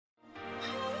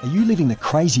Are you living the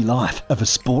crazy life of a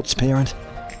sports parent?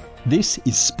 This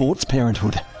is Sports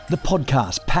Parenthood, the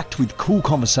podcast packed with cool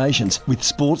conversations with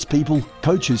sports people,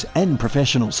 coaches and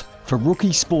professionals for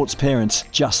rookie sports parents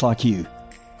just like you.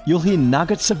 You'll hear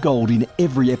nuggets of gold in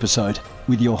every episode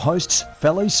with your hosts,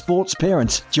 fellow sports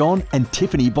parents John and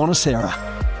Tiffany Bonacera.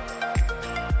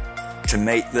 To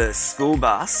meet the school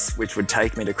bus, which would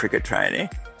take me to cricket training,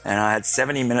 and I had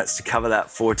 70 minutes to cover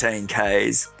that 14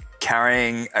 Ks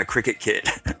carrying a cricket kit.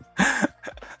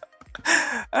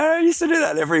 I used to do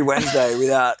that every Wednesday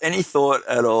without any thought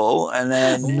at all. And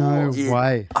then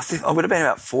way. I think I would have been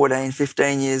about 14,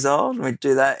 15 years old. And we'd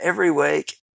do that every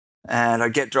week. And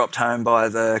I'd get dropped home by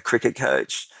the cricket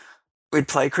coach. We'd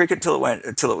play cricket till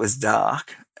it was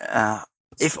dark.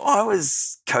 If I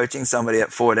was coaching somebody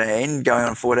at 14, going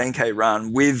on a 14K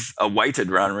run with a weighted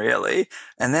run, really,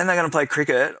 and then they're going to play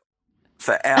cricket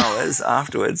for hours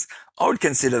afterwards, I would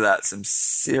consider that some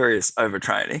serious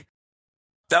overtraining.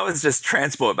 That was just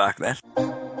transport back then.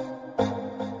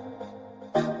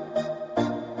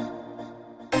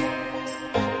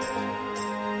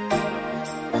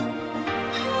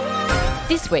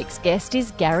 This week's guest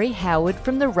is Gary Howard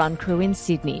from the Run Crew in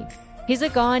Sydney. He's a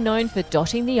guy known for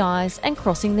dotting the I's and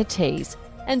crossing the T's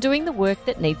and doing the work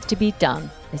that needs to be done,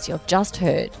 as you've just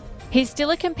heard. He's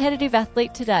still a competitive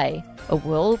athlete today, a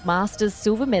World Masters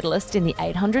silver medalist in the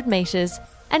 800 metres,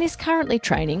 and is currently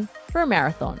training for a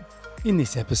marathon. In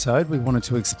this episode, we wanted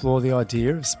to explore the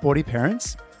idea of sporty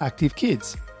parents, active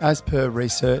kids, as per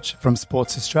research from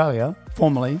Sports Australia,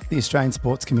 formerly the Australian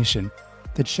Sports Commission,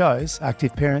 that shows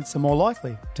active parents are more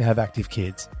likely to have active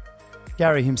kids.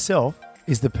 Gary himself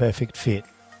is the perfect fit,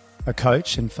 a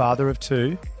coach and father of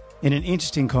two, in an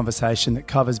interesting conversation that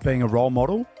covers being a role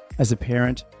model as a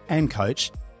parent and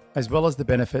coach, as well as the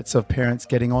benefits of parents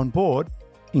getting on board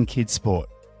in kids' sport.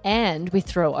 And we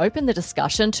throw open the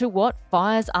discussion to what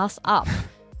fires us up.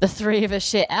 The three of us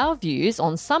share our views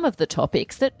on some of the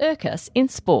topics that irk us in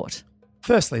sport.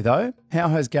 Firstly, though, how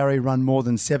has Gary run more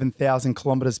than 7,000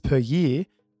 kilometres per year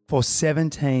for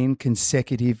 17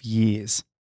 consecutive years?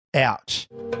 Ouch.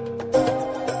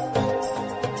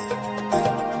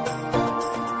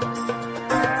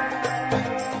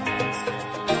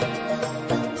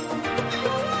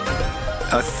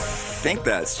 I think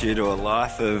that's due to a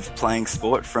life of playing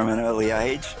sport from an early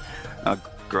age. I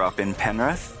grew up in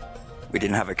Penrith. We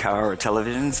didn't have a car or a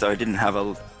television, so I didn't have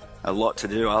a lot to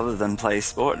do other than play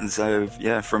sport. And so,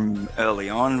 from early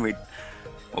on, we'd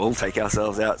all take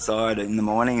ourselves outside in the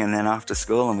morning and then after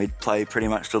school, and we'd play pretty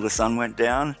much till the sun went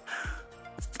down.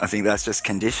 I think that's just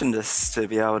conditioned us to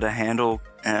be able to handle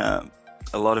a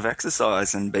lot of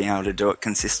exercise and being able to do it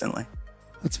consistently.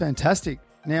 That's fantastic.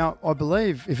 Now, I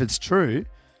believe, if it's true,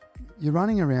 you're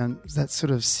running around that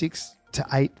sort of 6,000 to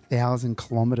 8,000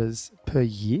 kilometres per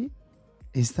year.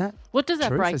 Is that What does that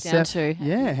true break down to?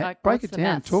 Yeah, break it down.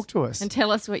 Maths? Talk to us. And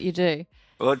tell us what you do.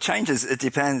 Well, it changes. It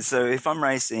depends. So if I'm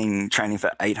training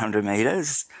for 800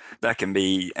 metres, that can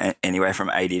be anywhere from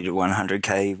 80 to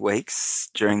 100K weeks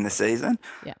during the season.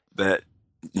 Yeah. But,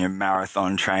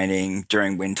 marathon training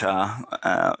during winter,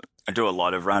 I do a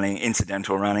lot of running,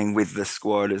 incidental running with the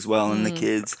squad as well and the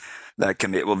kids. That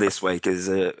can be, this week is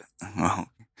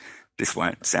this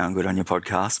won't sound good on your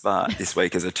podcast, but this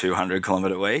week is a 200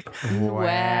 kilometre week.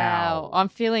 Wow. I'm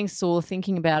feeling sore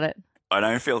thinking about it. I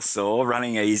don't feel sore.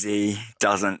 Running easy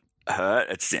doesn't hurt.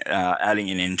 It's adding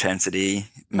in intensity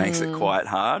makes it quite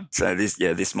hard. So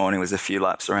this morning was a few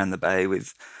laps around the bay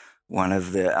with one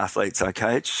of the athletes I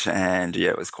coach, and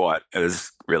it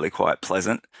was really quite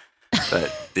pleasant.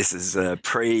 But this is a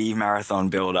pre-marathon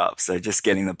build-up, so just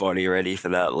getting the body ready for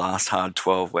that last hard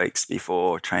 12 weeks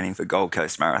before training for Gold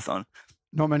Coast Marathon.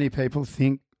 Not many people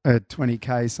think a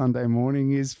 20K Sunday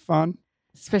morning is fun.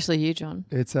 Especially you, John.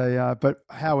 It's but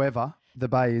however, the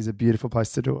Bay is a beautiful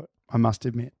place to do it, I must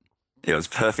admit. It was a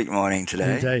perfect morning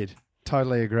today. Indeed.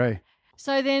 Totally agree.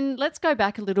 So then let's go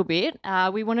back a little bit.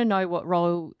 We want to know what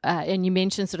role, and you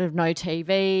mentioned sort of no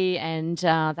TV and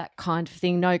that kind of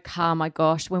thing, no car. My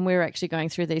gosh, when we were actually going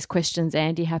through these questions,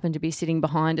 Andy happened to be sitting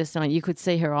behind us and you could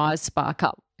see her eyes spark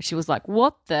up. She was like,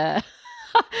 what the?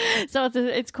 So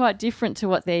it's quite different to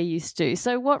what they're used to.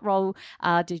 So what role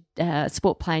did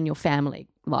sport play in your family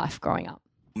life growing up?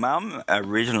 Mum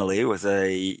originally was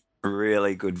a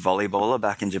really good volleyballer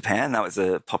back in Japan. That was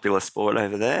a popular sport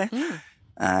over there.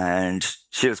 And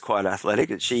she was quite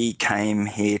athletic. She came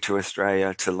here to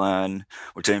Australia to learn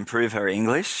or to improve her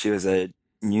English. She was a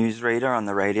newsreader on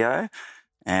the radio,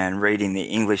 and reading the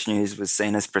English news was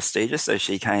seen as prestigious. So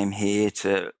she came here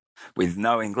with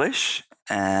no English,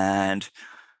 and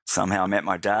somehow met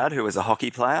my dad, who was a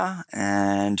hockey player,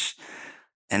 and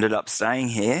ended up staying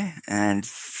here and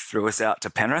threw us out to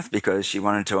Penrith because she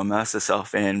wanted to immerse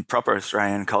herself in proper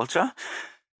Australian culture.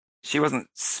 She wasn't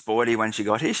sporty when she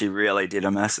got here. She really did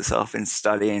immerse herself in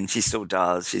study, and she still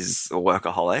does. She's a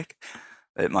workaholic.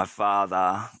 But my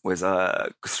father was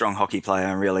a strong hockey player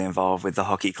and really involved with the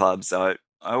hockey club, so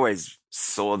I always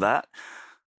saw that.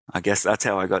 I guess that's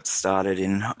how I got started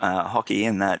in hockey,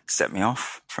 and that set me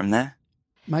off from there.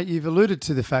 Mate, you've alluded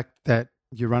to the fact that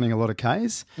you're running a lot of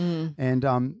Ks,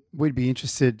 and we'd be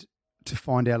interested to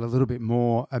find out a little bit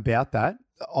more about that,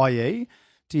 i.e.,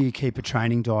 do you keep a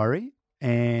training diary,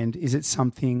 and is it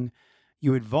something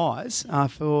you advise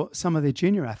for some of the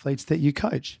junior athletes that you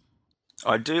coach?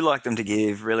 I do like them to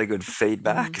give really good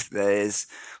feedback.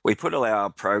 We put all our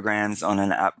programs on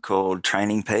an app called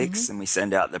Training Peaks, and we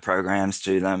send out the programs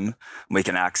to them. We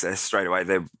can access straight away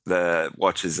the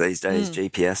watches these days,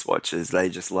 GPS watches. They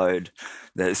just load.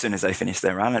 As soon as they finish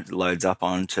their run, it loads up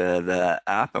onto the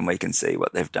app and we can see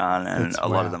what they've done. And a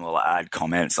lot of them will add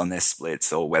comments on their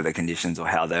splits or weather conditions or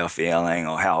how they're feeling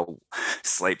or how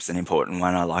sleep's an important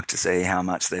one. I like to see how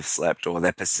much they've slept or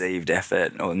their perceived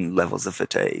effort or levels of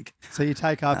fatigue. So you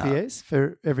take RPS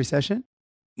for every session?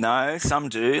 No, some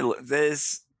do.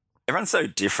 Everyone's so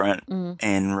different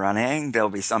in running. There'll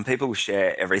be some people who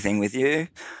share everything with you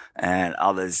and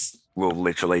others will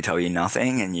literally tell you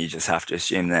nothing and you just have to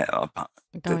assume that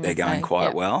they're going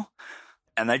quite well.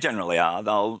 And they generally are.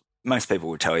 Most people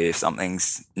will tell you if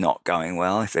something's not going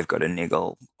well, if they've got a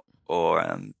niggle or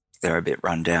they're a bit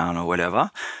run down or whatever.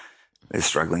 They're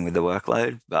struggling with the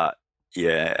workload. But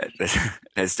yeah,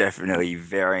 there's definitely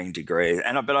varying degrees.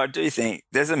 But I do think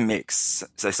there's a mix.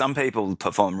 So some people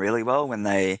perform really well when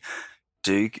they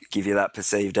do give you that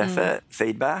perceived effort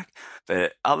feedback,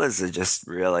 but others are just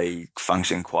really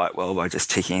function quite well by just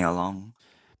ticking along.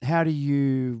 How do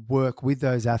you work with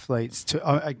those athletes to,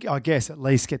 I guess, at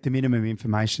least get the minimum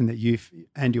information that you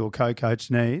and your co-coach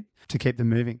need to keep them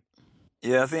moving?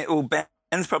 Yeah, I think,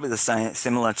 Ben's probably the same,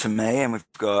 similar to me, and we've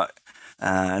got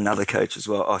another coach as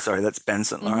well. Oh, sorry, that's Ben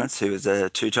St. Lawrence, who is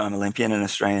a two-time Olympian and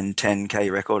Australian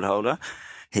 10K record holder.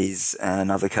 He's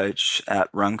another coach at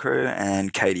Run Crew,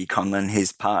 and Katie Conlon,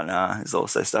 his partner, has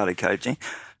also started coaching.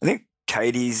 I think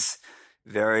Katie's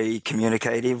very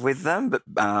communicative with them, but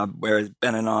whereas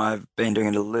Ben and I have been doing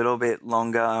it a little bit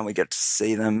longer and we get to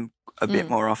see them a bit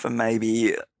more often,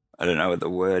 maybe. I don't know what the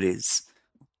word is.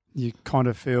 You kind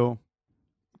of feel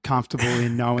comfortable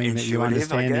in knowing that you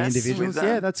understand the individuals.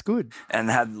 Yeah, that's good. And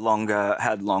had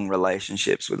long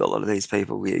relationships with a lot of these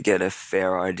people. We get a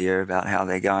fair idea about how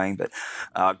they're going, but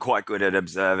quite good at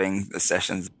observing the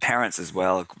sessions. Parents as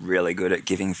well are really good at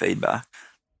giving feedback.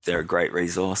 They're a great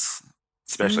resource,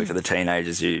 especially for the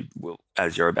teenagers who will,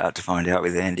 as you're about to find out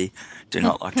with Andy, do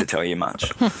not like to tell you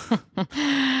much.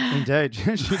 Indeed.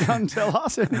 She doesn't tell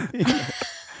us anything.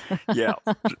 Yeah,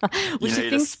 you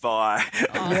need a spy.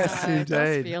 Yes, indeed. It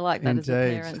does feel like that as a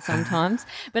parent sometimes.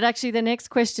 But actually the next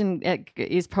question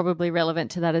is probably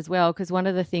relevant to that as well, because one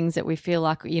of the things that we feel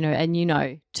like,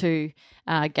 and too,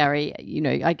 Gary,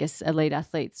 I guess elite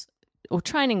athletes or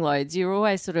training loads, you're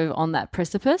always sort of on that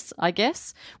precipice, I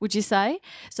guess, would you say?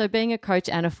 So being a coach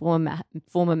and a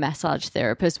former massage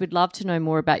therapist, we'd love to know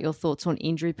more about your thoughts on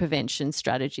injury prevention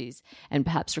strategies and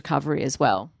perhaps recovery as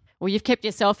well. Well, you've kept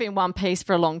yourself in one piece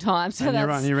for a long time. So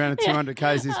and you ran at 200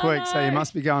 Ks this week, so you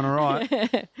must be going all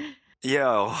right.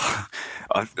 Yeah,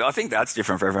 I think that's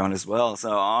different for everyone as well.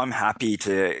 So I'm happy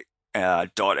to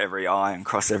dot every I and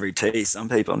cross every T. Some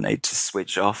people need to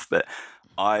switch off, but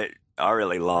I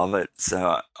really love it.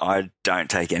 So I don't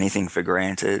take anything for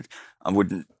granted. I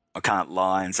can't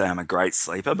lie and say I'm a great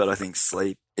sleeper, but I think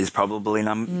sleep is probably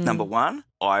number one.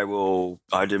 I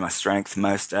do my strength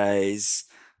most days.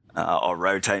 I'll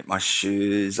rotate my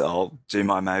shoes. I'll do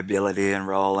my mobility and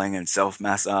rolling and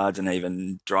self-massage and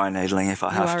even dry needling if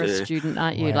I have to. You are a student,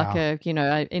 aren't you? Wow. Like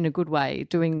in a good way,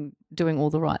 doing all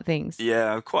the right things.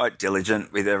 Yeah, I'm quite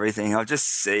diligent with everything. I just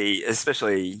see,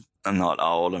 especially, I'm not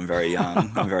old, I'm very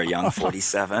young. I'm very young,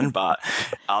 47, but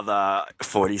other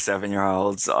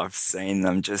 47-year-olds, I've seen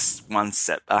them just one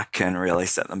setback can really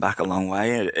set them back a long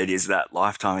way. It is that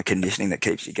lifetime of conditioning that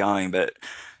keeps you going, but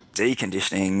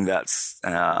deconditioning, that's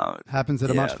happens at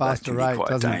a much faster rate, quite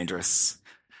doesn't dangerous.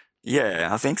 Yeah,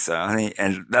 I think so.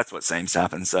 And that's what seems to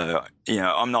happen. So,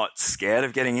 I'm not scared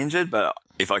of getting injured, but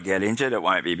if I get injured, it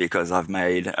won't be because I've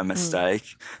made a mistake.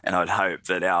 And I'd hope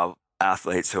that our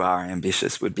athletes who are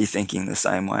ambitious would be thinking the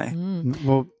same way.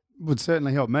 Well, would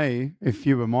certainly help me. If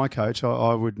you were my coach,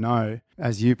 I would know,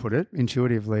 as you put it,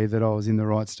 intuitively that I was in the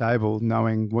right stable,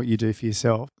 knowing what you do for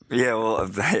yourself. Yeah, well,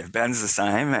 Ben's the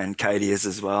same and Katie is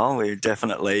as well. We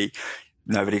definitely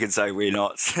nobody can say we're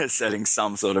not setting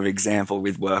some sort of example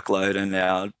with workload and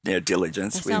our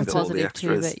diligence That with sounds all the positive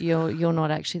too, extras. but you're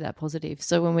not actually that positive.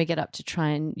 So when we get up to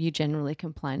train, you generally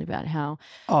complain about how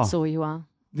sore you are.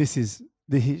 She's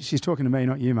talking to me,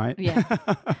 not you, mate. Yeah.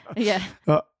 Yeah.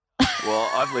 Well,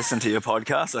 I've listened to your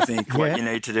podcast. I think what you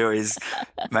need to do is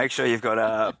make sure you've got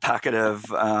a packet of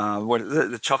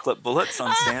the chocolate bullets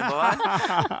on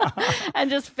standby. And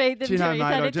just feed them to you.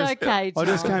 Mate, Okay, I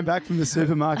just came back from the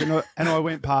supermarket and I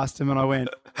went past them and I went,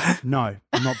 no,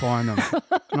 I'm not buying them.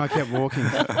 And I kept walking.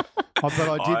 But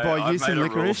I did buy you some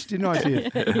licorice, didn't I,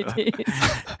 Tiff? You did.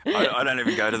 I don't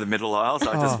even go to the middle aisles.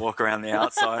 I just walk around the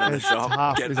outside of the shop.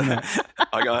 Tough, isn't it?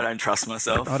 I don't trust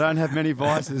myself. I don't have many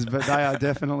vices, but they are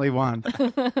definitely one.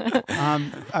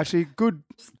 Actually, good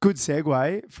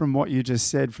segue from what you just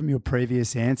said from your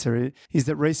previous answer is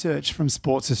that research from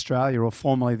Sports Australia, or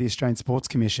formerly the Australian Sports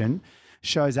Commission,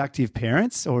 shows active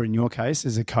parents, or in your case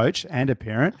as a coach and a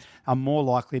parent, are more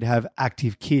likely to have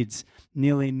active kids.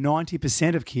 Nearly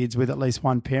 90% of kids with at least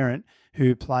one parent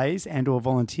who plays and or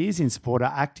volunteers in sport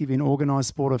are active in organised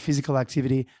sport or physical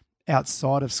activity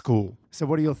outside of school. So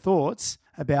what are your thoughts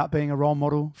about being a role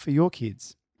model for your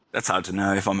kids? That's hard to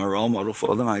know if I'm a role model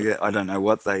for them. I don't know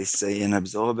what they see and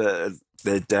absorb.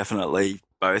 They're definitely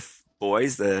both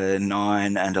boys. The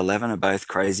 9 and 11 are both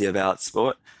crazy about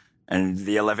sport. And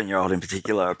the 11-year-old in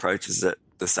particular approaches it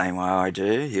the same way I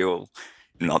do.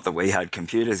 Not that we had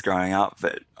computers growing up,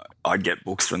 but I'd get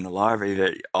books from the library,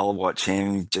 but I'll watch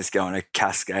him just go on a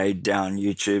cascade down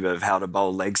YouTube of how to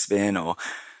bowl leg spin or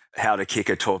how to kick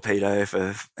a torpedo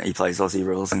he plays Aussie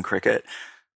rules and cricket.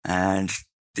 And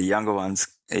the younger one's,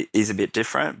 he's a bit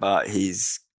different, but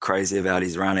he's crazy about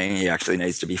his running. He actually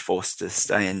needs to be forced to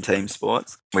stay in team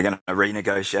sports. We're going to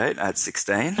renegotiate at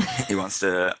 16. He wants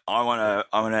to, I want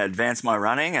to advance my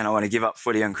running and I want to give up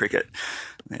footy and cricket.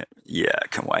 Yeah,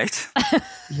 can wait.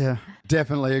 Yeah,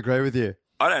 definitely agree with you.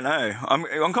 I don't know.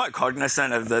 I'm quite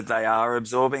cognizant of that they are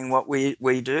absorbing what we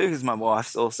do, because my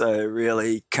wife's also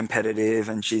really competitive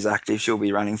and she's active. She'll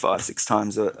be running 5-6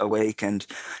 times a week, and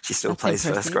she still plays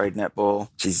first grade netball.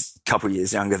 She's a couple of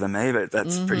years younger than me, but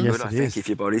that's pretty good, I think, if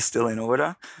your body's still in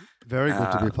order. Very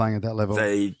good to be playing at that level.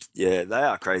 They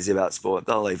are crazy about sport.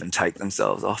 They'll even take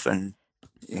themselves off and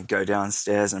go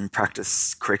downstairs and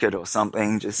practice cricket or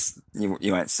something. Just you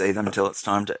won't see them until it's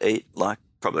time to eat,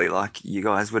 probably like you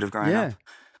guys would have grown up.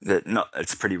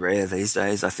 It's pretty rare these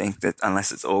days. I think that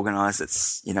unless it's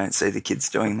organised, you don't see the kids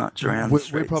doing much around the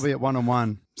streets. We're probably at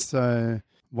 1-on-1. So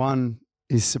one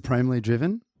is supremely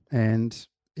driven and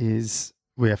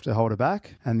we have to hold her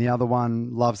back, and the other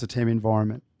one loves a team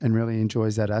environment and really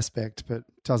enjoys that aspect, but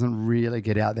doesn't really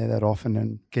get out there that often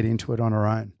and get into it on her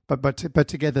own. But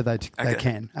together they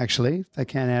can, actually. They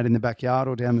can out in the backyard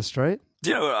or down the street. Do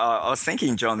you know what I was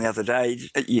thinking, John, the other day?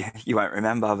 You won't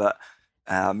remember,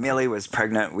 but Millie was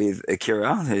pregnant with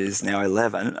Akira, who's now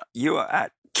 11. You were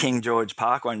at King George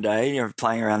Park one day. You were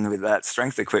playing around with that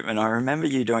strength equipment. I remember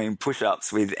you doing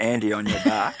push-ups with Andy on your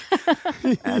back.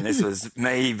 And this was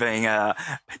me being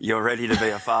you're ready to be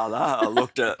a father. I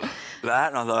looked at that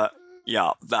and I thought,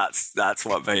 yeah, that's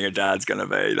what being a dad's going to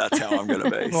be. That's how I'm going to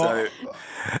be. So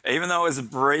even though it was a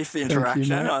brief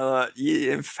interaction, I thought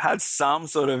you've had some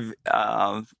sort of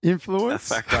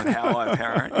influence effect on how I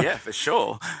parent. Yeah, for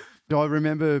sure. I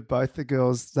remember both the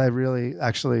girls, they really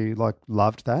actually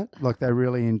loved that. They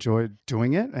really enjoyed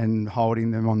doing it and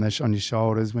holding them on your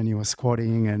shoulders when you were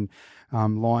squatting and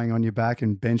lying on your back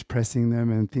and bench pressing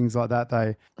them and things like that.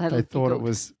 They thought it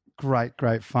was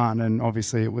great fun, and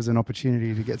obviously it was an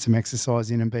opportunity to get some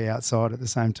exercise in and be outside at the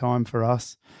same time for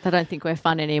us. They don't think we're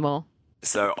fun anymore.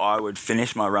 So I would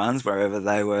finish my runs wherever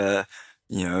they were,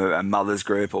 a mother's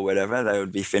group or whatever, they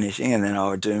would be finishing, and then I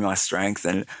would do my strength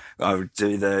and I would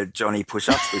do the Johnny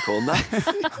push-ups, we called them.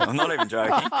 I'm not even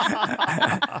joking.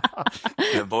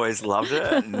 The boys loved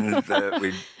it, and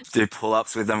we'd do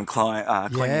pull-ups with them, clinging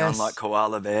on like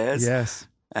koala bears. Yes.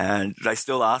 And they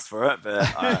still ask for it, but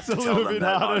I have to tell them that. It's a little bit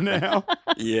harder now.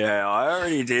 Yeah, I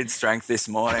already did strength this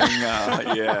morning.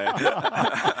 Yeah.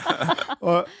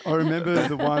 I remember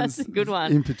the ones good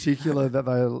one. In particular that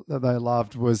they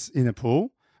loved was in a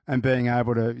pool and being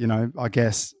able to, I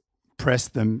guess, press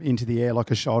them into the air like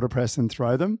a shoulder press and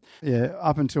throw them. Yeah,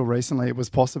 up until recently it was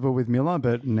possible with Miller,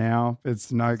 but now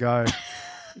it's no go.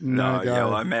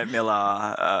 I met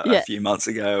Miller a few months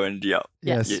ago, and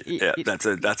that's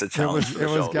a challenge. It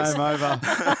was game over.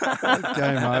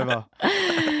 Game over.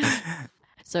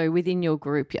 So within your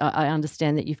group, I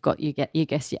understand that you've got your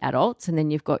adults, and then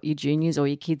you've got your juniors or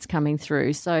your kids coming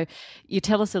through. So you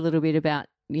tell us a little bit about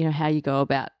how you go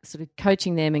about sort of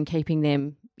coaching them and keeping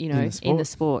them in the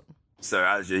sport. So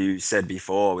as you said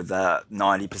before, with the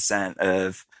 90%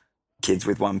 of kids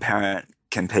with one parent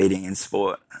competing in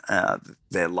sport,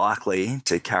 they're likely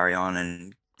to carry on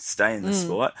and stay in the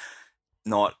sport.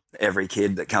 Not every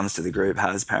kid that comes to the group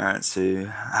has parents who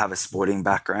have a sporting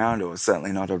background, or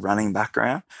certainly not a running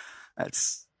background.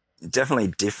 It's definitely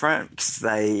different because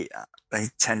they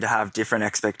tend to have different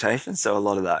expectations. So a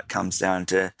lot of that comes down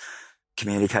to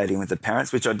communicating with the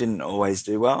parents, which I didn't always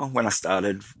do well. When I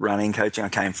started running coaching, I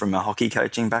came from a hockey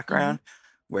coaching background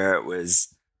where it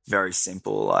was very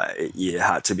simple. Like, you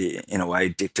had to be, in a way,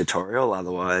 dictatorial.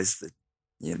 Otherwise,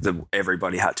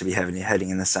 everybody had to be heading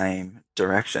in the same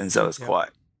direction. So it was quite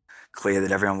clear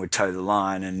that everyone would toe the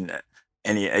line, and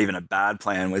even a bad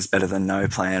plan was better than no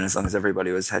plan as long as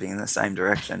everybody was heading in the same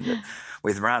direction. But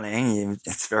with running,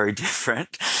 it's very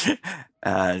different.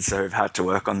 So we've had to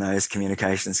work on those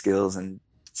communication skills, and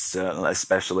certainly,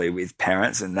 especially with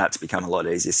parents, and that's become a lot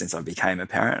easier since I became a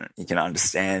parent. You can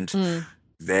understand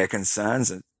their concerns,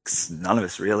 and none of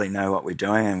us really know what we're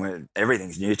doing, and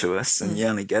everything's new to us, and you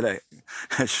only get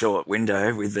a short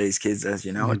window with these kids, as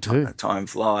you know, time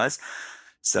flies.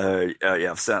 So,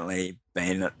 I've certainly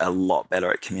been a lot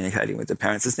better at communicating with the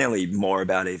parents. It's nearly more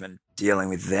about even dealing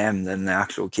with them than the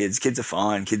actual kids. Kids are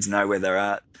fine. Kids know where they're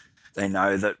at. They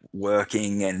know that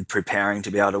working and preparing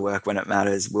to be able to work when it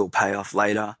matters will pay off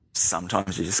later.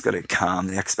 Sometimes you just got to calm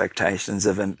the expectations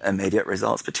of immediate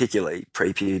results, particularly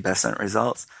prepubescent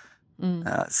results.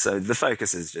 So the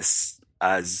focus is just,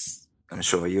 as I'm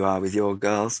sure you are with your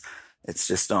girls, it's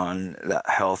just on that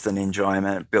health and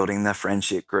enjoyment, building the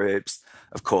friendship groups.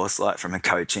 Of course, like from a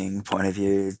coaching point of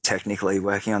view, technically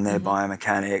working on their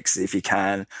biomechanics if you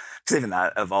can, because even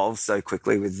that evolves so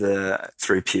quickly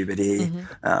through puberty,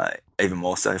 even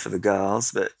more so for the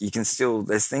girls. But you can still,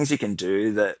 there's things you can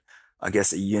do that I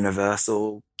guess are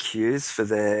universal cues for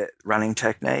their running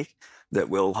technique that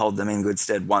will hold them in good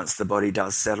stead once the body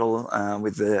does settle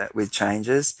with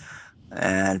changes.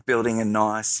 And building a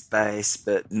nice base,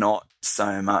 but not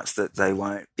so much that they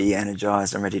won't be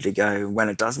energized and ready to go when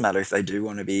it does matter if they do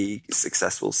want to be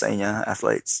successful senior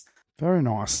athletes. Very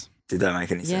nice. Did that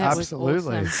make any sense? Yeah,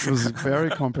 absolutely. Awesome. It was a very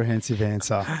comprehensive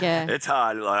answer. Yeah. It's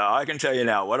hard. Like, I can tell you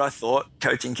now what I thought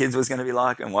coaching kids was going to be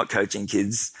like and what coaching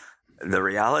kids, the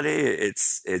reality,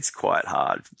 it's quite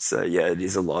hard. So, it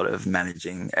is a lot of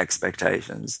managing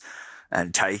expectations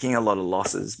and taking a lot of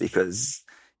losses because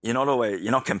you're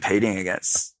not competing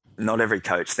against, not every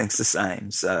coach thinks the same.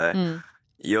 So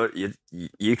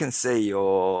you can see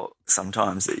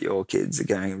sometimes that your kids are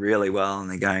going really well and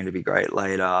they're going to be great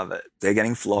later, but they're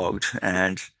getting flogged,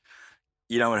 and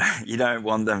you don't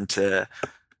want them to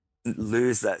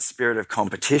lose that spirit of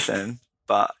competition.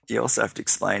 But you also have to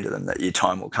explain to them that your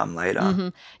time will come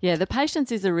later. Yeah, the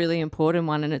patience is a really important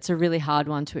one, and it's a really hard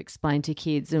one to explain to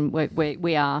kids. And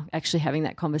we are actually having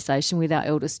that conversation with our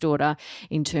eldest daughter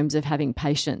in terms of having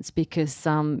patience because,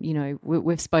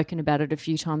 we've spoken about it a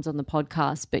few times on the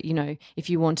podcast. But, if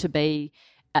you want to be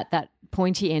at that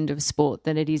pointy end of sport,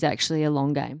 then it is actually a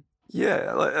long game.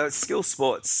 Yeah, skill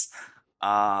sports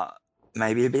are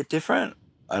maybe a bit different.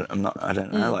 I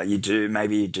don't know. Like you do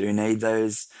need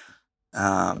those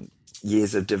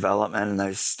years of development and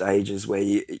those stages where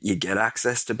you get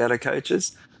access to better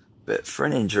coaches. But for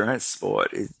an endurance sport,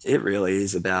 it really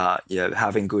is about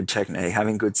having good technique,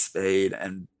 having good speed,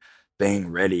 and being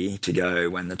ready to go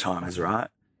when the time is right.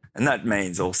 And that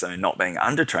means also not being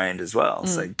undertrained as well.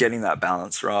 So getting that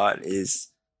balance right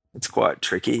it's quite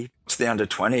tricky. To the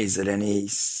under-20s at any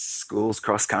schools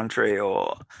cross country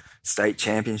or state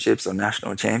championships or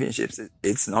national championships,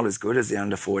 it's not as good as the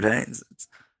under-14s.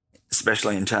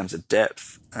 Especially in terms of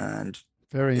depth. And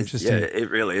very interesting. It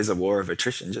really is a war of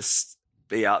attrition. Just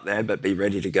be out there, but be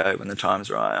ready to go when the time's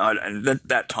right. And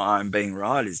that time being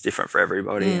right is different for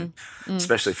everybody, and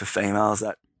especially for females.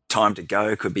 That time to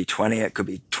go could be 20, it could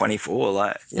be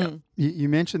 24. You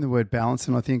mentioned the word balance,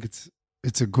 and I think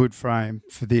it's a good frame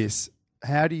for this.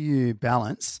 How do you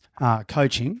balance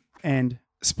coaching and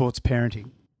sports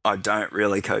parenting? I don't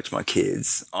really coach my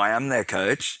kids. I am their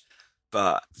coach.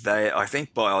 But I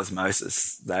think by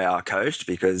osmosis, they are coached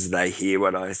because they hear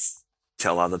what I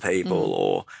tell other people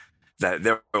or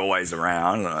they're always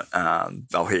around.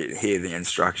 They'll hear the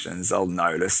instructions. They'll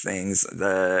notice things.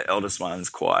 The eldest one's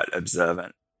quite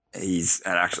observant. He sees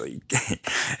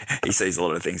a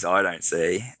lot of things I don't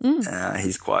see.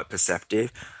 He's quite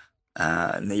perceptive.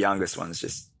 And the youngest one's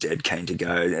just dead keen to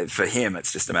go. For him,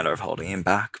 it's just a matter of holding him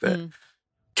back. But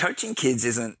coaching kids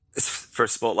isn't, for a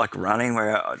sport like running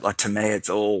where, like, to me, it's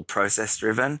all process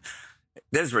driven.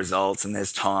 There's results and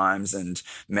there's times and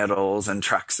medals and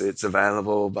tracksuits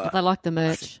available. But they like the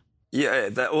merch.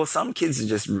 Yeah, or some kids are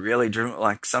just really driven.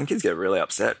 Like some kids get really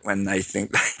upset when they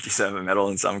think they deserve a medal,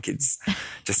 and some kids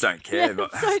just don't care. Yeah,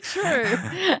 so true.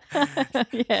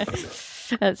 Yeah,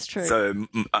 that's true. So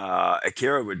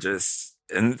Akira would just,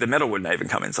 and the medal wouldn't even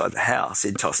come inside the house.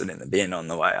 He'd toss it in the bin on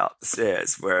the way up the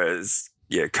stairs. Whereas,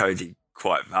 yeah, Koji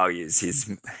quite values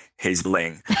his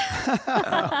bling.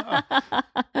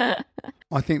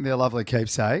 I think they're lovely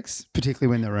keepsakes,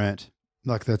 particularly when they're earned.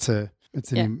 Like it's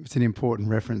an important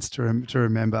reference to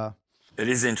remember. It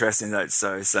is interesting though.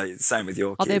 So same with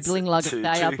your kids. They're bling luggers.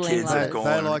 They are bling luggers.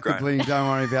 They like the bling. Don't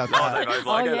worry about that. They both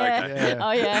like it. Yeah. Okay.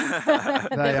 Oh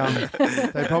yeah.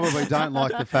 They probably don't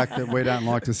like the fact that we don't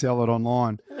like to sell it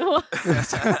online.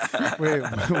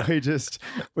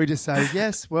 we just say,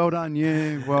 yes, well done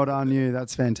you,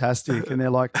 that's fantastic. And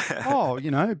they're like, oh,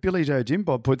 Billy Joe Jim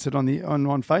Bob puts it on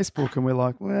Facebook, and we're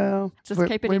like, well, just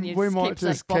keep it in your we might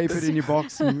just keep it in your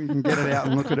box and we can get it out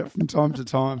and look at it from time to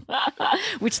time.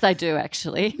 Which they do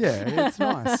actually. Yeah, it's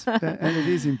nice. And it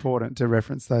is important to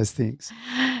reference those things.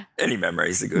 Any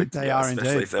memories are good. They are especially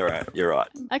indeed. if they're right. You're right.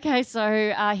 Okay,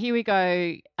 so here we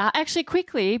go. Actually,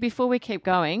 quickly, before we keep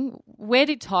going, where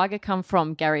did Tiger come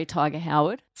from, Gary Tiger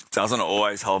Howard? Doesn't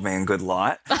always hold me in good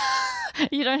light.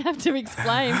 You don't have to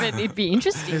explain, but it'd be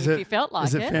interesting if you felt like it.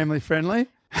 Is it family friendly?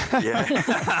 Yeah.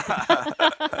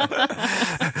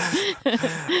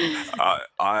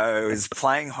 I was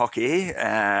playing hockey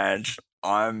and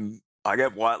I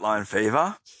get white line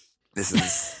fever.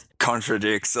 This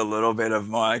contradicts a little bit of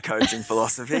my coaching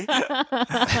philosophy.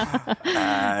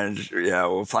 And yeah,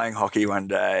 we were playing hockey one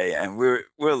day and we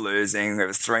were losing. It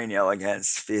was 3-0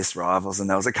 against fierce rivals and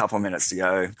there was a couple of minutes to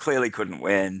go. Clearly couldn't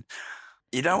win.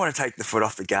 You don't want to take the foot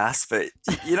off the gas, but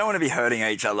you don't want to be hurting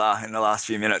each other in the last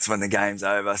few minutes when the game's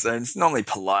over. So it's normally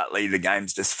politely the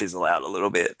games just fizzle out a little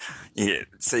bit. You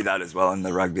see that as well in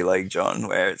the rugby league, John,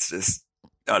 where it's just,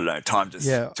 I don't know, time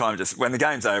just when the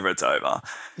game's over, it's over.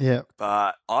 Yeah.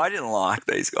 But I didn't like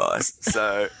these guys.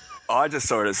 So I just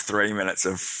saw it as 3 minutes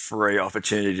of free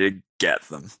opportunity to get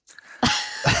them.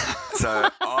 So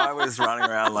I was running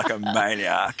around like a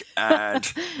maniac,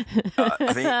 and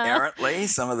I think errantly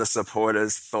some of the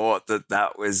supporters thought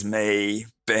that was me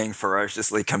being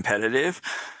ferociously competitive,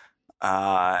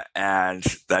 and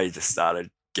they just started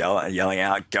yelling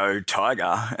out, "Go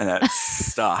Tiger!" and that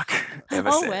stuck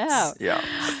ever since. Oh, wow. Yeah.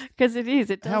 Because it is.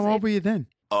 It does. How old were you then?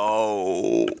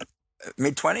 Oh,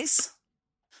 mid-20s.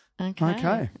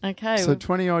 Okay. So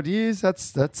 20-odd years,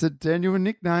 that's a genuine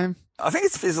nickname. I think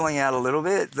it's fizzling out a little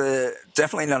bit.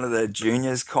 Definitely none of the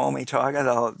juniors call me Tiger.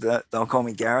 They'll call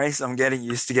me Gary. So I'm getting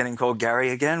used to getting called Gary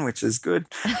again, which is good.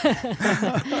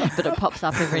 But it pops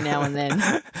up every now and then.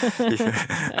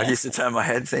 I used to turn my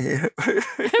head thinking, who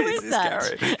is this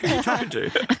that? Gary? Who are you talking to?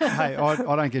 Hey, I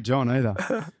don't get John either.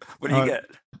 What do you get?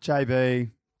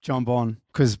 JB, John Bon,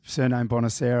 because surname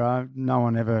Bonacera, no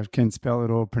one ever can spell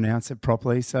it or pronounce it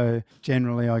properly. So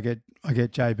generally I get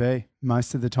JB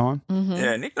most of the time. Mm-hmm.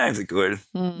 Yeah, nicknames are good.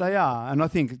 They are, and I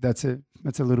think that's a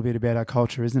little bit about our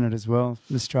culture, isn't it, as well,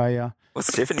 Australia.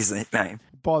 What's Tiffany's nickname?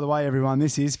 By the way, everyone,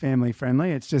 this is family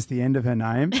friendly. It's just the end of her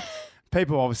name.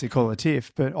 People obviously call her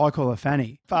Tiff, but I call her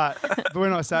Fanny. But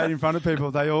when I say it in front of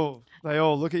people, they all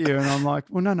look at you, and I'm like,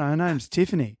 well, no, her name's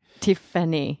Tiffany.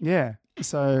 Tiffany. Yeah.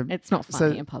 So it's not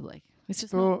funny in public. It's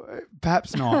just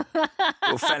perhaps not.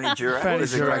 Well, Fanny Durack Fanny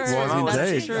was a great Durack was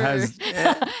indeed. True. Has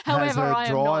However, her I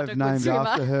am drive not a named good swimmer.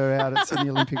 after her out at Sydney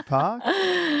Olympic Park.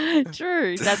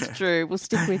 True, that's true. We'll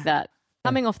stick with that.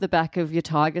 Coming off the back of your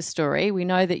Tiger story, we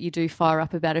know that you do fire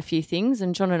up about a few things,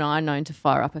 and John and I are known to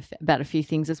fire up about a few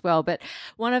things as well. But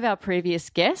one of our previous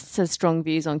guests has strong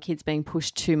views on kids being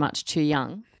pushed too much too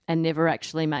young and never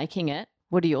actually making it.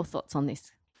 What are your thoughts on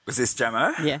this? Was this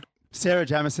Jamo? Yeah. Sarah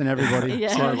Jamieson, everybody.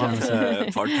 Yeah. Sarah I love Jamieson. her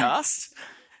podcast.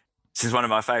 She's one of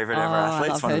my favourite ever I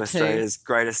athletes, love one of her too. Australia's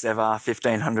greatest ever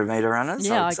 1,500 metre runners.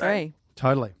 Yeah, I would say. agree.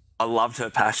 Totally. I loved her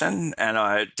passion and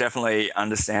I definitely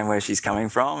understand where she's coming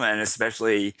from, and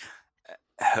especially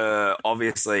her,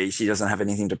 obviously she doesn't have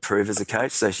anything to prove as a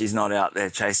coach, so she's not out there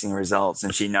chasing results,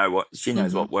 and she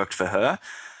knows what worked for her,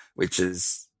 which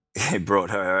is it brought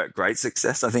her great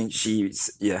success. I think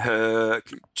her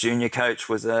junior coach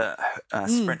was a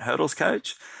sprint hurdles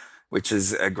coach, which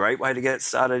is a great way to get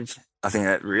started. I think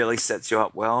that really sets you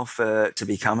up well to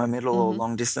become a middle or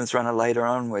long distance runner later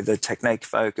on, with a technique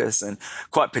focus and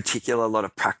quite particular, a lot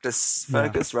of practice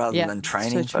focus rather than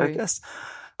training focus.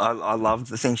 I loved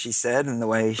the thing she said and the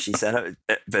way she said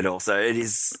it, but also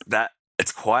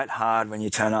it's quite hard when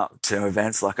you turn up to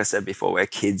events, like I said before, where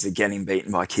kids are getting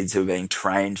beaten by kids who are being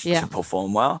trained to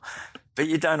perform well, but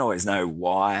you don't always know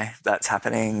why that's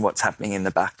happening, what's happening in the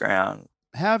background.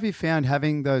 How have you found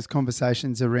having those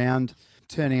conversations around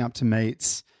turning up to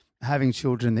meets, having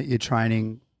children that you're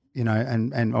training, you know,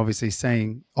 and obviously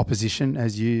seeing opposition,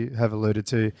 as you have alluded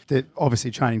to? They're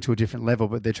obviously training to a different level,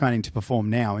 but they're training to perform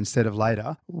now instead of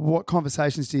later. What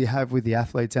conversations do you have with the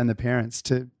athletes and the parents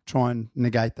to try and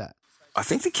negate that? I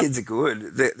think the kids are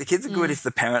good. The kids are good if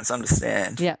the parents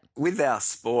understand. Yeah. With our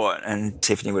sport, and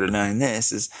Tiffany would have known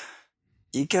this, is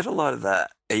you get a lot of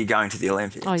that. Are you going to the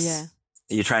Olympics? Oh, yeah.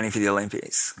 Are you training for the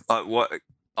Olympics?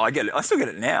 I get it. I still get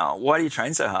it now. Why do you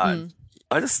train so hard?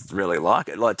 I just really like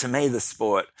it. Like, to me, the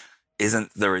sport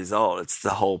isn't the result. It's the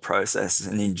whole process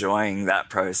and enjoying that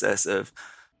process of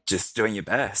just doing your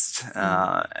best.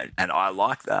 And I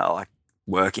like that. I like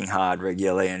working hard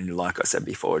regularly and, like I said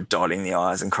before, dotting the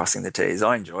I's and crossing the T's.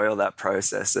 I enjoy all that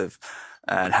process of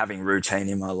having routine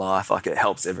in my life. Like, it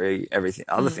helps everything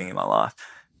other thing in my life.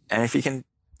 And if you can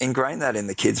ingrain that in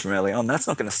the kids from early on, that's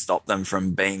not going to stop them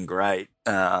from being great.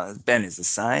 Ben is the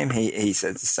same. He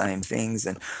says the same things,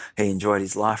 and he enjoyed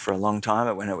his life for a long time.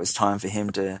 But when it was time for him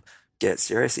to get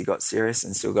serious, he got serious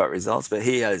and still got results. But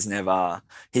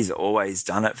he's always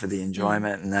done it for the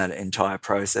enjoyment and that entire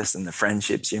process and the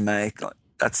friendships you make. Like,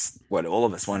 that's what all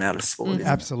of us want out of sport. Isn't it?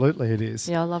 Absolutely, it is.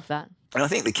 Yeah, I love that. And I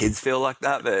think the kids feel like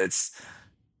that, but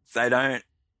they don't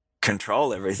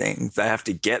control everything. They have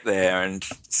to get there, and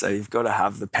so you've got to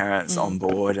have the parents on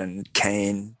board and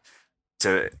keen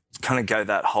to kind of go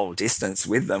that whole distance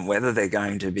with them, whether they're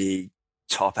going to be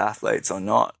top athletes or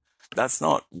not. That's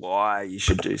not why you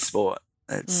should do sport.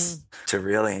 It's to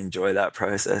really enjoy that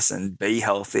process and be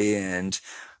healthy and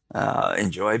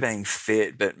enjoy being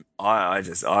fit. But I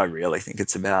really think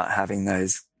it's about having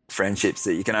those friendships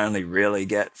that you can only really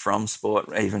get from sport,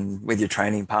 even with your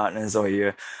training partners or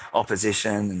your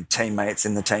opposition and teammates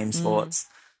in the team sports.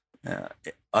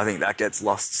 I think that gets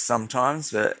lost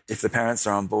sometimes, but if the parents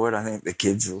are on board, I think the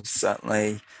kids will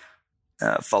certainly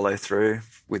follow through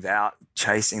without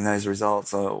chasing those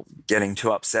results or getting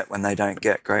too upset when they don't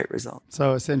get great results.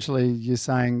 So essentially you're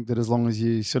saying that as long as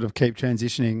you sort of keep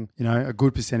transitioning, you know, a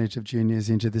good percentage of juniors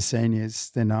into the seniors,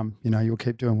 then, you know, you'll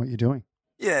keep doing what you're doing.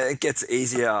 Yeah, it gets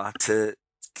easier to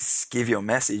give your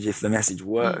message if the message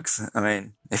works. I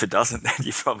mean, if it doesn't, then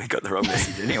you've probably got the wrong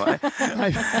message anyway.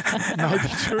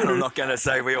 Maybe true. I'm not going to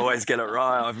say we always get it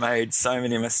right. I've made so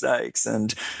many mistakes,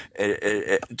 and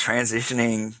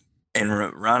transitioning in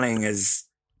running, as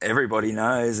everybody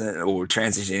knows, or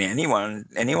transitioning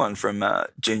anyone from a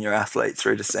junior athlete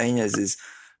through to seniors is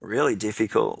really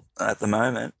difficult at the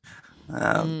moment.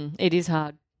 It is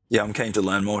hard. Yeah, I'm keen to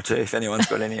learn more too, if anyone's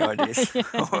got any ideas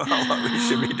what we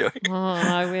should be doing. Oh,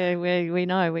 no, we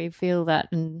know, we feel that.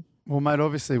 And well, mate,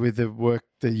 obviously with the work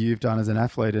that you've done as an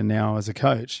athlete and now as a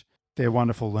coach, they're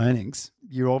wonderful learnings.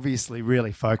 You're obviously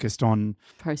really focused on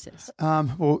process.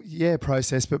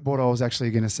 Process. But what I was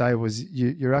actually going to say was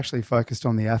you're actually focused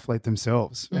on the athlete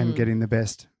themselves and getting the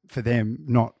best for them,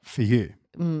 not for you.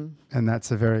 And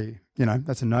that's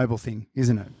that's a noble thing,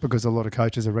 isn't it? Because a lot of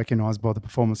coaches are recognised by the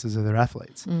performances of their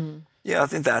athletes. Yeah, I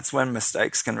think that's when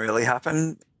mistakes can really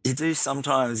happen. You do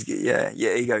sometimes,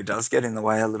 your ego does get in the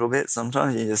way a little bit.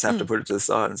 Sometimes you just have to put it to the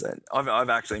side and say, I've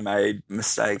actually made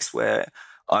mistakes where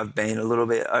I've been a little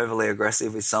bit overly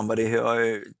aggressive with somebody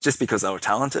who, just because they were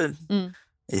talented, you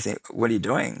think, what are you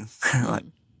doing?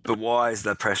 But why is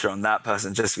the pressure on that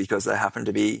person just because they happen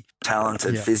to be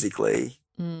talented physically?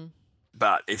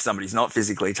 But if somebody's not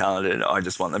physically talented, I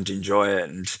just want them to enjoy it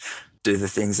and do the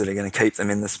things that are going to keep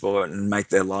them in the sport and make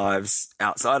their lives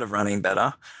outside of running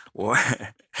better. Or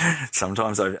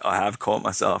sometimes I have caught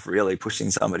myself really pushing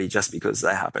somebody just because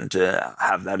they happen to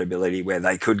have that ability where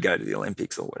they could go to the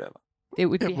Olympics or whatever. It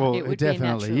would be. Well, it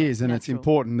definitely is, and it's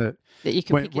important that you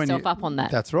can pick yourself up on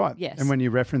that. That's right. Yes. And when you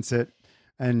reference it,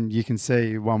 and you can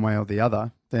see one way or the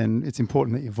other, then it's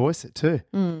important that you voice it too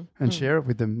and share it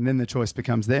with them. And then the choice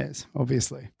becomes theirs,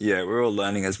 obviously. Yeah, we're all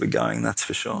learning as we're going, that's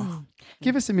for sure.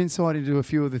 Give us some insight into a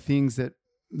few of the things that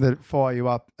fire you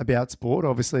up about sport,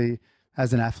 obviously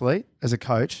as an athlete, as a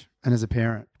coach and as a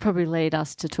parent. Probably lead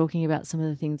us to talking about some of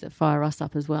the things that fire us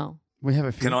up as well. We have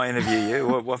a few. Can I interview you?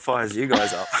 What fires you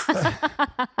guys up?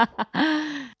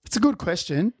 It's a good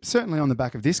question. Certainly on the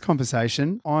back of this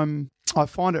conversation, I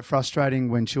find it frustrating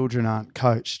when children aren't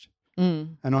coached.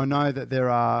 And I know that there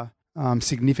are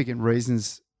significant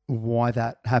reasons why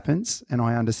that happens. And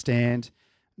I understand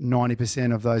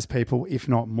 90% of those people, if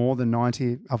not more than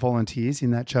 90, are volunteers in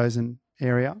that chosen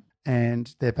area.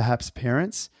 And they're perhaps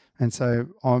parents. And so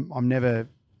I'm never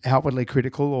outwardly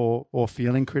critical or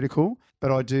feeling critical,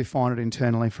 but I do find it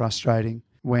internally frustrating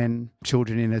when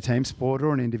children in a team sport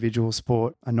or an individual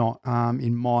sport are not,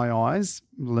 in my eyes,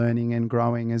 learning and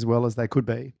growing as well as they could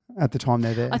be. at the time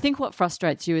they're there. I think what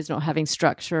frustrates you is not having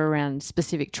structure around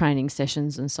specific training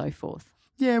sessions and so forth.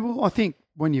 Yeah, well, I think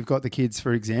when you've got the kids,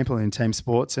 for example, in team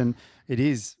sports, and it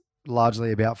is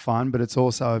largely about fun, but it's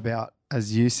also about,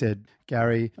 as you said,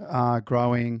 Gary,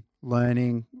 growing,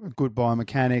 learning, good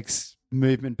biomechanics,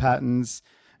 movement patterns,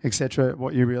 etc.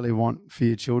 What you really want for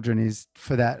your children is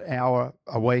for that hour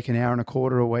a week, an hour and a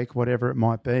quarter a week, whatever it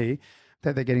might be,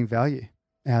 that they're getting value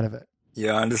out of it.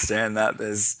 Yeah, I understand that.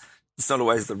 It's not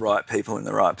always the right people in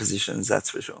the right positions,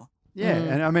 that's for sure. Yeah,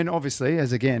 and I mean, obviously,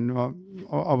 as again,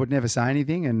 I would never say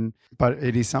anything, but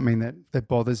it is something that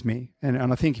bothers me.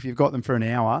 And I think if you've got them for an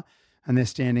hour and they're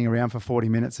standing around for 40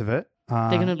 minutes of it, they're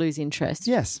going to lose interest.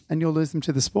 Yes, and you'll lose them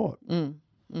to the sport.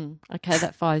 Okay,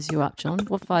 that fires you up, John.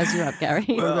 What fires you up, Gary?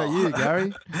 What about you,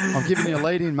 Gary? I've given you a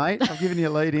lead in, mate. I've given you a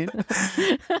lead in.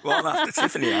 Well, I'm after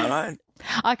Tiffany, aren't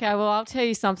I? Okay, well, I'll tell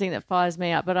you something that fires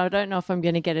me up, but I don't know if I'm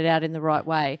going to get it out in the right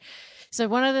way. So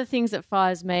one of the things that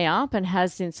fires me up and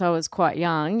has since I was quite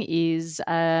young is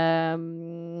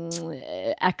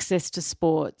access to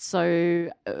sport. So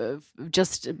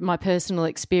just my personal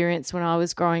experience when I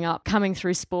was growing up coming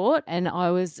through sport, and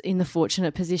I was in the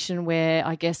fortunate position where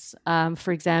I guess,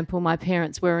 for example, my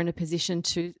parents were in a position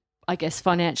to, I guess,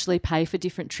 financially pay for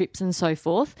different trips and so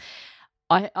forth.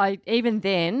 I even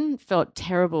then felt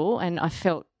terrible, and I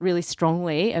felt really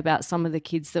strongly about some of the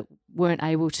kids that weren't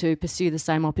able to pursue the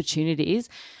same opportunities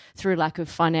through lack of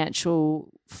financial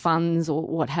funds or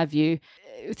what have you,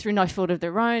 through no fault of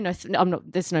their own.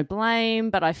 There's no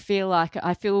blame, but I feel like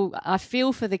I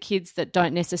feel for the kids that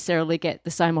don't necessarily get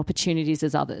the same opportunities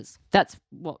as others. That's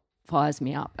what fires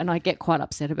me up, and I get quite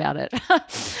upset about it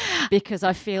because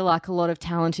I feel like a lot of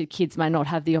talented kids may not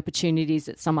have the opportunities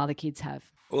that some other kids have.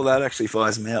 Well, that actually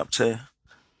fires me up too.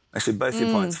 Actually, both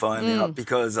your points fire me up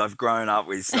because I've grown up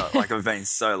with, I've been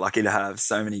so lucky to have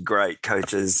so many great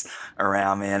coaches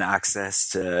around me and access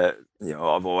to,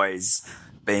 I've always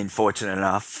been fortunate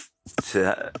enough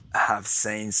to have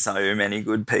seen so many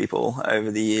good people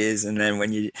over the years. And then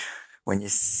when you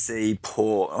see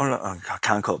I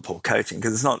can't call it poor coaching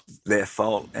because it's not their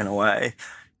fault in a way.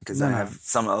 Because they have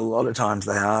a lot of times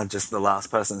they are just the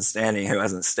last person standing who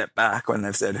hasn't stepped back when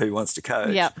they've said who wants to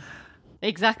coach. Yep,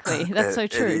 exactly. That's so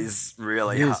true. It is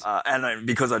really hard. And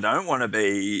because I don't want to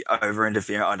be over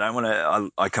interfering,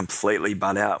 I completely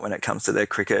butt out when it comes to their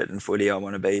cricket and footy. I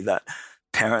want to be that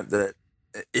parent that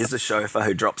is a chauffeur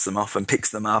who drops them off and picks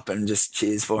them up and just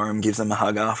cheers for them, gives them a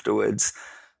hug afterwards.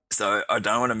 So I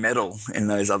don't want to meddle in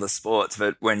those other sports.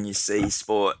 But when you see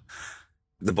sport,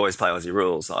 the boys play Aussie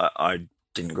rules. I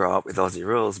didn't grow up with Aussie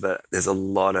rules, but there's a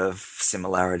lot of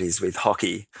similarities with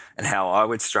hockey and how I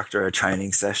would structure a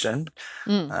training session,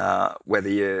 whether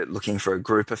you're looking for a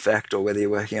group effect or whether you're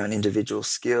working on individual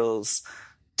skills.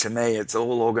 To me, it's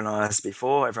all organised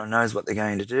before. Everyone knows what they're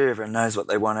going to do. Everyone knows what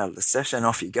they want out of the session.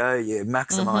 Off you go. You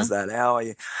maximise that hour.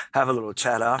 You have a little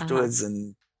chat afterwards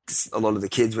and a lot of the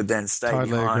kids would then stay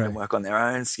behind and work on their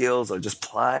own skills or just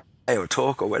play or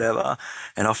talk or whatever,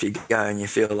 and off you go, and you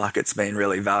feel like it's been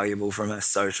really valuable from a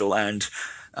social and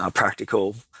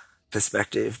practical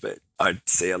perspective. But I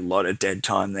see a lot of dead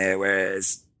time there,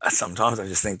 whereas sometimes I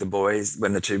just think the boys,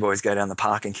 when the two boys go down the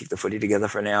park and kick the footy together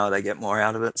for an hour, they get more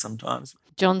out of it sometimes.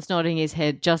 John's nodding his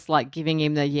head, just like giving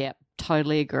him the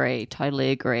totally agree,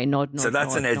 nod. So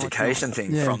that's an education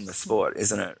thing from the sport,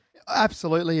 isn't it?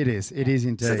 Absolutely, it is. It is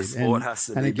indeed. So the sport has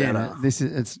to be better.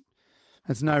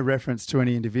 It's no reference to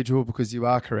any individual because you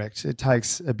are correct. It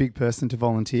takes a big person to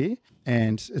volunteer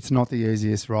and it's not the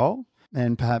easiest role.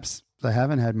 And perhaps they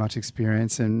haven't had much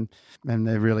experience and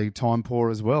they're really time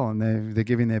poor as well, and they're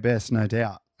giving their best, no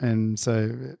doubt. And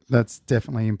so that's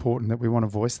definitely important that we want to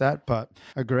voice that. But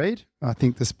agreed, I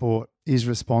think the sport is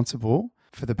responsible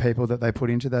for the people that they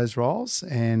put into those roles.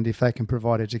 And if they can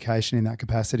provide education in that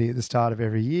capacity at the start of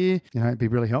every year, it'd be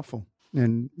really helpful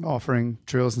in offering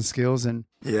drills and skills. And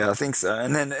yeah, I think so.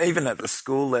 And then even at the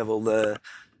school level, the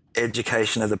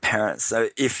education of the parents. So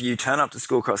if you turn up to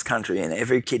school cross country and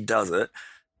every kid does it,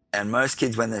 and most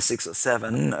kids when they're 6 or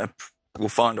 7 will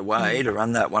find a way to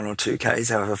run that 1 or 2 Ks,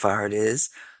 however far it is,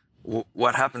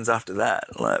 what happens after that?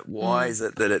 Like, why is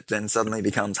it that it then suddenly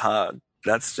becomes hard?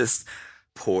 That's just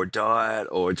poor diet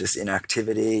or just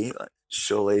inactivity.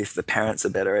 Surely if the parents are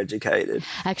better educated.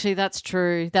 Actually, that's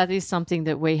true. That is something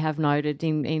that we have noted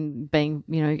in being,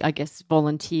 I guess,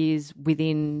 volunteers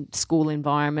within school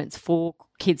environments for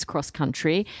kids cross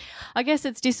country. I guess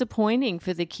it's disappointing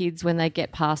for the kids when they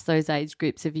get past those age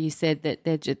groups. Have you said that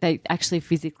they actually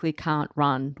physically can't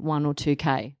run 1 or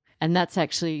 2K? And that's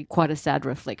actually quite a sad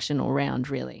reflection all round,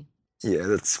 really. Yeah,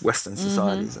 that's Western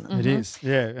society, isn't it? It is,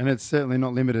 yeah. And it's certainly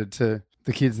not limited to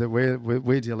the kids that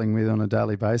we're dealing with on a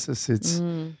daily basis.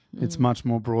 It's much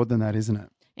more broad than that, isn't it?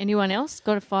 Anyone else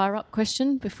got a fire-up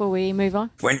question before we move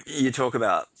on? When you talk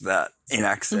about that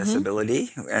inaccessibility,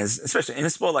 especially in a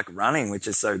sport like running, which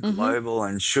is so global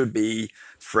and should be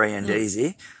free and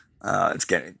easy, it's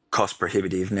getting cost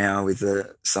prohibitive now with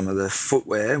some of the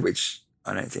footwear, which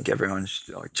I don't think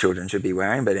children should be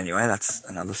wearing. But anyway, that's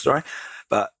another story.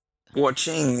 But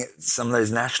watching some of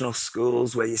those national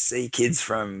schools where you see kids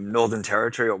from Northern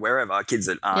Territory or wherever, kids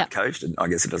that aren't coached, and I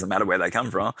guess it doesn't matter where they come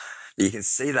from, you can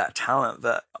see that talent.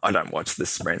 But I don't watch the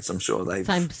sprints. I'm sure they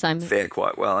fare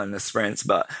quite well in the sprints,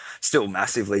 but still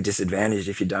massively disadvantaged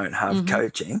if you don't have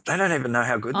coaching. They don't even know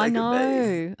how good they could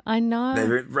be. I know.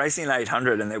 They're racing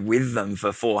 800 and they're with them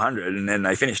for 400 and then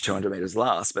they finish 200 metres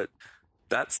last. But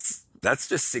that's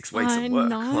just 6 weeks of work. I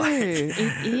know,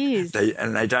 it is.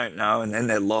 They don't know, and then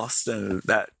they're lost, and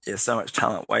so much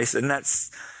talent wasted. And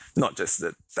that's not just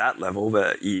at that level,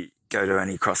 but you go to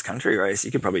any cross-country race,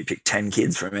 you could probably pick 10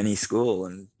 kids from any school,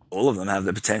 and all of them have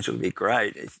the potential to be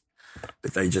great,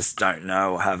 but they just don't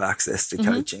know or have access to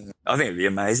coaching. I think it'd be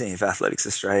amazing if Athletics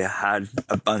Australia had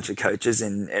a bunch of coaches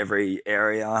in every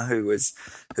area who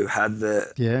had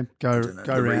the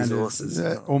resources,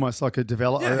 almost like a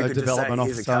development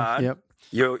officer. Yep.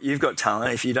 You've got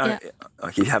talent. If you don't,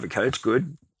 like, you have a coach,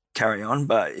 good, carry on.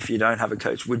 But if you don't have a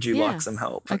coach, would you like some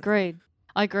help? Agreed.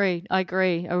 I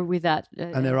agree with that.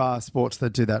 And there are sports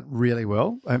that do that really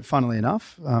well. Funnily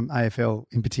enough, AFL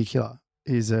in particular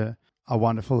are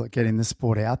wonderful at getting the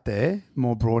sport out there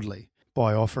more broadly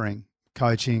by offering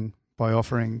coaching, by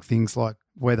offering things like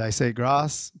where they see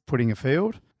grass, putting a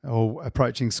field, or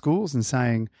approaching schools and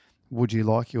saying, would you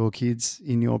like your kids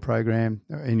in your program,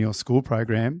 in your school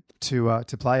program, to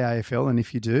play AFL? And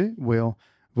if you do, we'll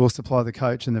supply the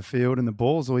coach and the field and the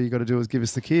balls. All you got to do is give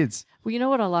us the kids. Well, you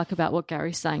know what I like about what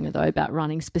Gary's saying, though, about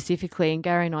running specifically, and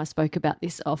Gary and I spoke about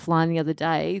this offline the other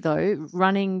day, though,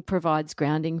 running provides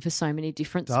grounding for so many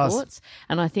different sports,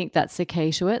 and I think that's the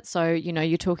key to it. So,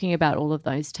 you're talking about all of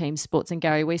those team sports, and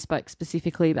Gary, we spoke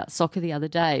specifically about soccer the other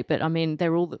day, but I mean,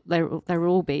 they're all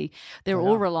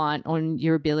reliant on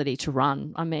your ability to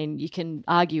run. I mean, you can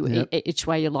argue each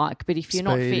way you like, but if you're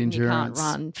not fit and you can't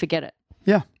run, forget it.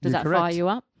 Yeah. Does that fire you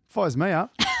up? Fires me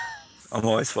up. I'm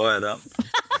always fired up.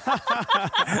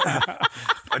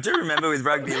 I do remember with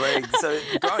rugby league. So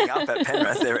growing up at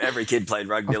Penrith, every kid played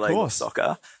rugby league or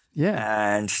soccer.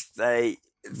 Yeah. And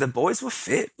the boys were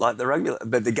fit, like the rugby,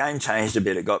 but the game changed a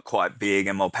bit. It got quite big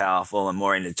and more powerful and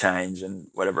more interchange and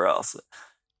whatever else.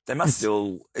 They must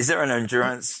is there an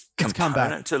endurance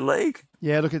component to league?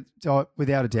 Yeah, look,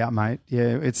 without a doubt, mate.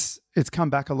 Yeah, it's come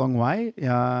back a long way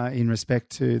in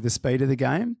respect to the speed of the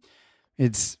game.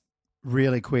 It's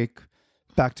really quick,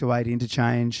 back to 8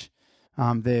 interchange.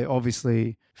 They're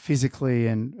obviously physically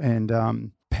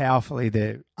and powerfully,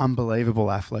 they're unbelievable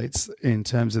athletes in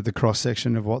terms of the cross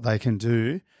section of what they can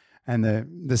do and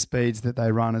the speeds that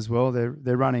they run as well.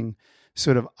 They're running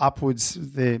sort of upwards.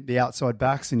 The outside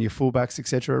backs and your fullbacks,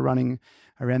 etc., are running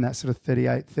around that sort of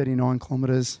 38, 39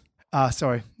 kilometres.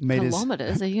 Meters.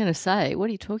 Kilometres? Are you going to say? What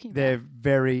are you talking about? They're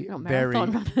very, very.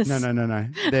 Runners. No.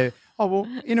 They're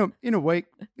in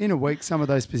a week, some of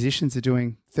those positions are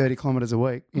doing 30 kilometres a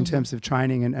week in terms of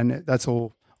training, and that's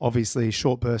all obviously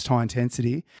short burst, high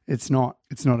intensity. It's not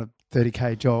a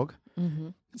 30K jog. Mm-hmm.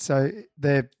 So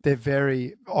they're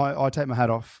very. I take my hat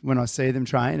off when I see them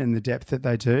train and the depth that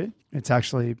they do. It's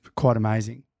actually quite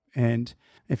amazing. And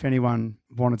if anyone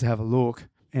wanted to have a look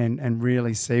and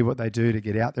really see what they do to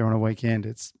get out there on a weekend,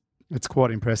 it's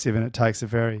quite impressive, and it takes a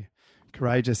very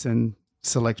courageous and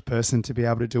select person to be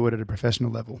able to do it at a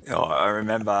professional level. Oh, I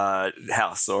remember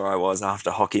how sore I was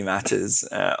after hockey matches.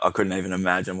 I couldn't even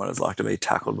imagine what it was like to be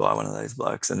tackled by one of those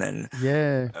blokes, and then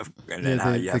you have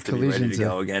to be ready to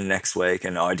go again next week,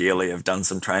 and ideally have done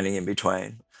some training in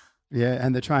between. Yeah,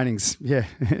 and the training's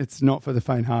it's not for the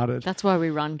faint-hearted. That's why we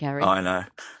run, Gary. I know.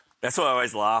 That's why I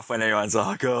always laugh when anyone's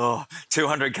like,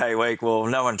 200K week. Well,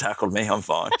 no one tackled me. I'm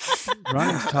fine.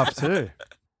 Running's tough too.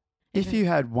 If you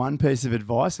had one piece of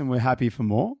advice, and we're happy for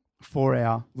more, for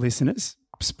our listeners,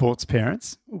 sports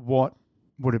parents, what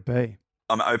would it be?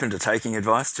 I'm open to taking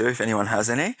advice too, if anyone has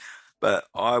any. But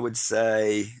I would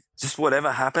say just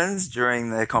whatever happens during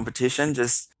the competition,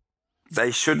 they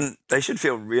should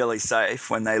feel really safe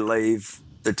when they leave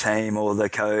the team or the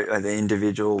coach or the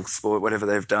individual sport, whatever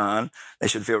they've done. They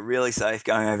should feel really safe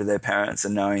going over to their parents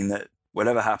and knowing that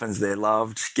whatever happens, they're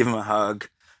loved. Give them a hug.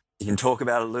 You can talk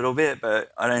about it a little bit,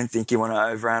 but I don't think you want to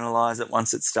overanalyze it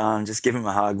once it's done. Just give them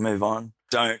a hug, move on.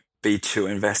 Don't be too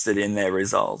invested in their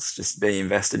results. Just be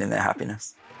invested in their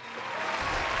happiness.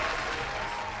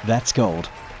 That's gold.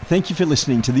 Thank you for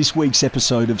listening to this week's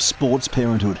episode of Sports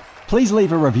Parenthood. Please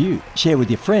leave a review, share with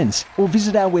your friends, or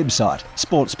visit our website,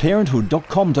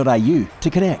 sportsparenthood.com.au to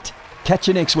connect. Catch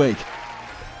you next week.